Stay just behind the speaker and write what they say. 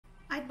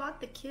bought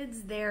the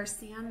kids their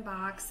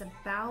sandbox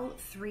about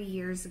 3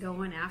 years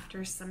ago, and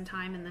after some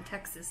time in the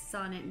Texas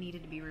sun, it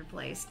needed to be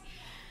replaced.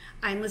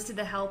 I enlisted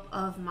the help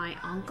of my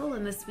uncle,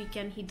 and this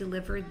weekend he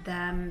delivered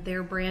them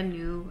their brand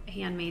new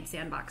handmade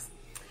sandbox.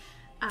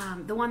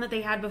 The one that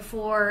they had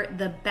before,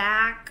 the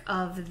back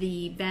of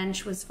the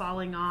bench was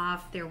falling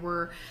off. There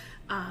were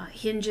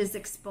hinges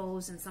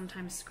exposed and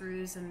sometimes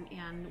screws,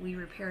 and we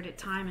repaired it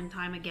time and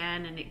time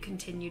again, and it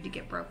continued to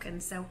get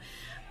broken. So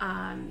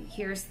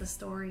here's the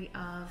story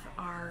of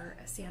our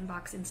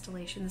sandbox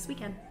installation this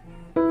weekend.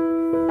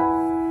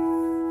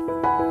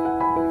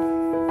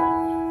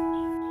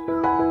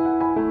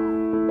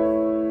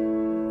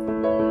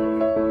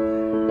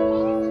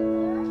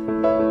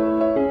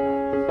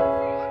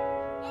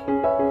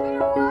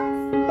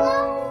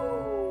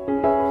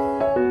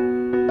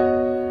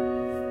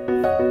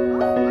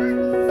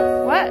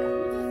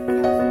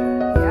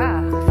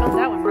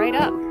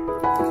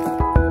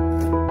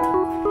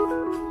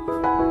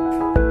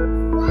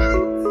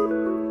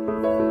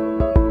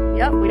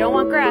 Yep, we don't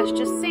want grass,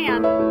 just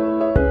sand.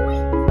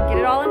 Get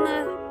it all in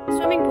the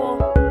swimming pool.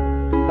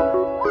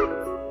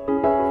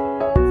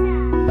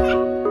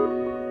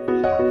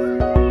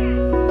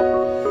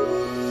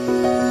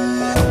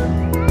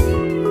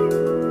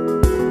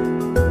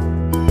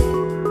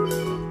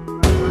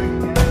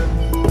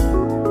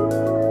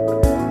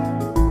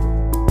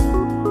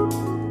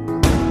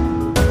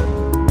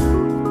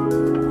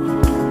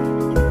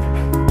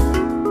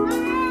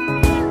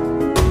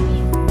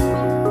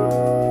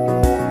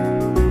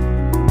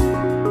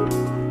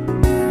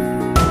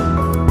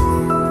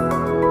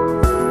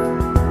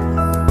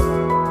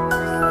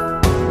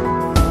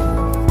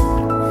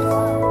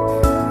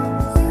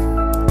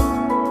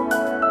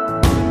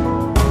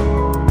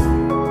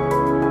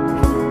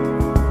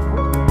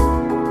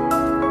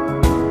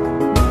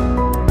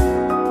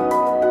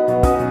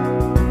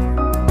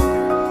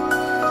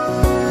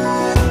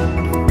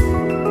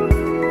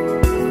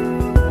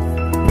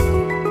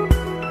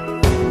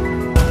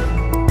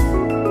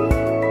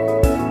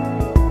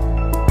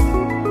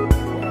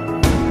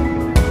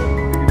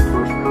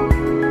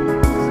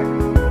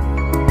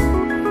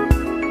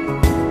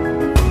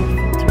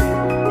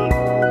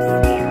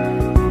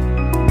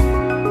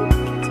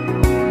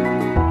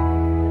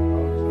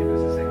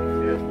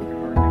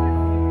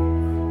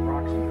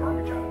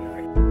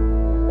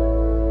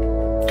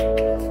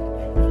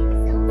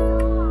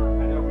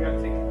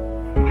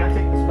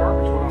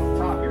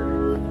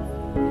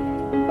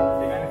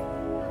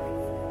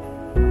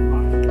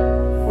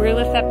 We're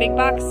gonna lift that big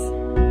box.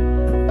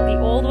 The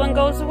old one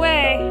goes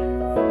away.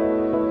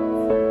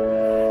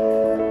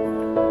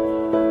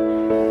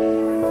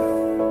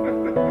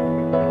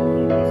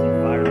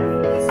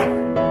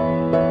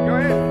 Go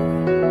ahead.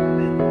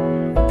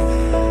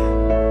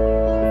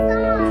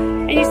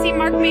 And you see,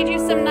 Mark made you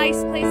some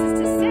nice places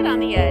to sit on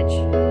the edge.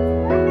 You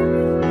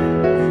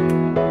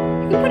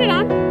can put it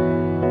on.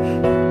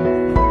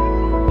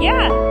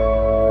 Yeah.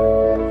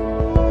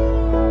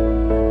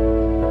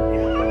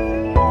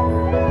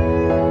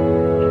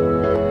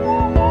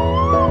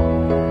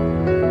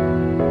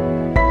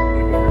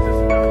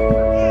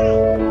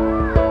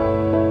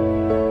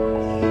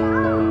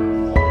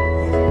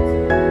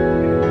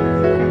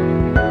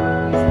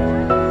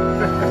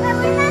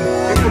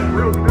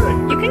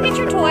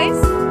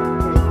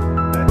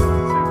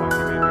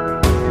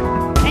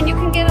 And you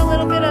can get a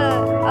little bit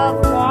of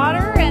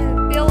water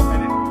and build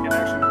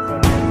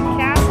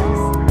castles.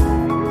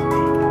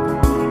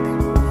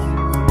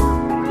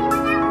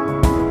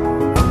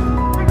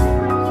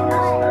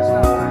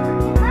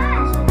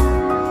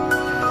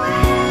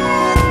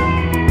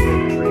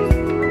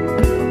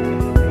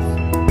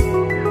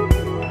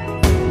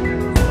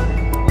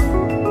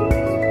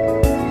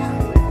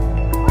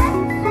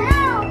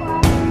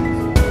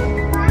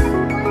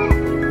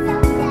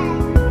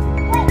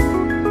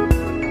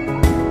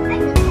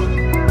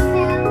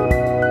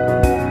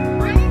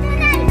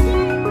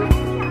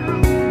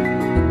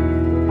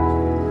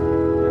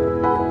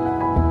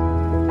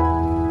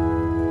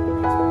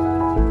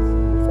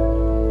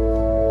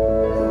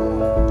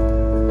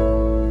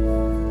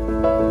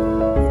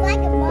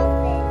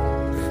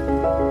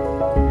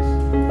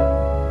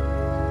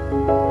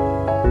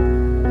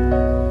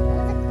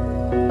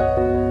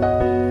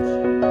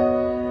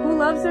 Who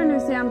loves their new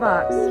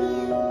sandbox?